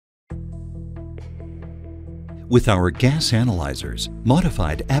With our gas analyzers,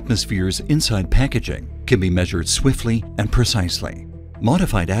 modified atmospheres inside packaging can be measured swiftly and precisely.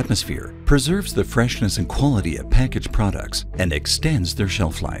 Modified atmosphere preserves the freshness and quality of packaged products and extends their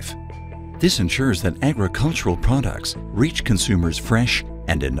shelf life. This ensures that agricultural products reach consumers fresh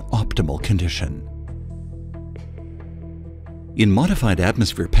and in optimal condition. In modified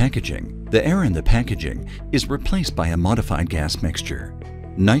atmosphere packaging, the air in the packaging is replaced by a modified gas mixture.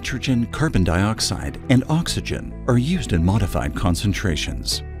 Nitrogen, carbon dioxide, and oxygen are used in modified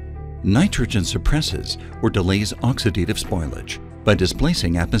concentrations. Nitrogen suppresses or delays oxidative spoilage by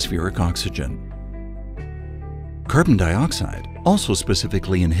displacing atmospheric oxygen. Carbon dioxide also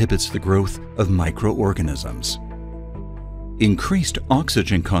specifically inhibits the growth of microorganisms. Increased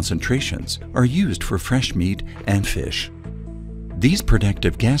oxygen concentrations are used for fresh meat and fish. These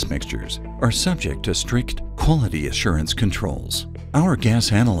protective gas mixtures are subject to strict quality assurance controls. Our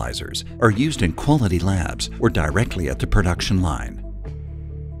gas analyzers are used in quality labs or directly at the production line.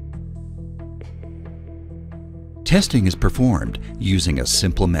 Testing is performed using a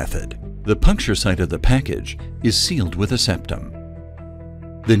simple method. The puncture site of the package is sealed with a septum.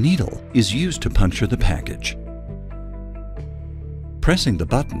 The needle is used to puncture the package. Pressing the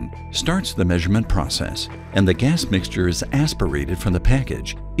button starts the measurement process, and the gas mixture is aspirated from the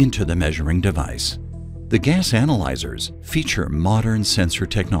package into the measuring device. The gas analyzers feature modern sensor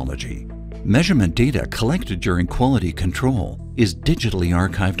technology. Measurement data collected during quality control is digitally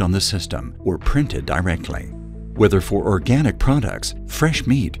archived on the system or printed directly. Whether for organic products, fresh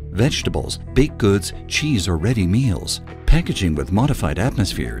meat, vegetables, baked goods, cheese, or ready meals, packaging with modified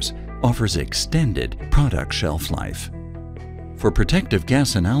atmospheres offers extended product shelf life. For protective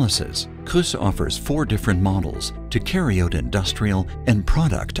gas analysis, A.KRÜSS offers 4 different models to carry out industrial and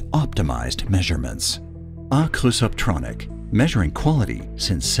product-optimized measurements. A.KRÜSS Optronic, measuring quality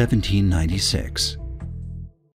since 1796.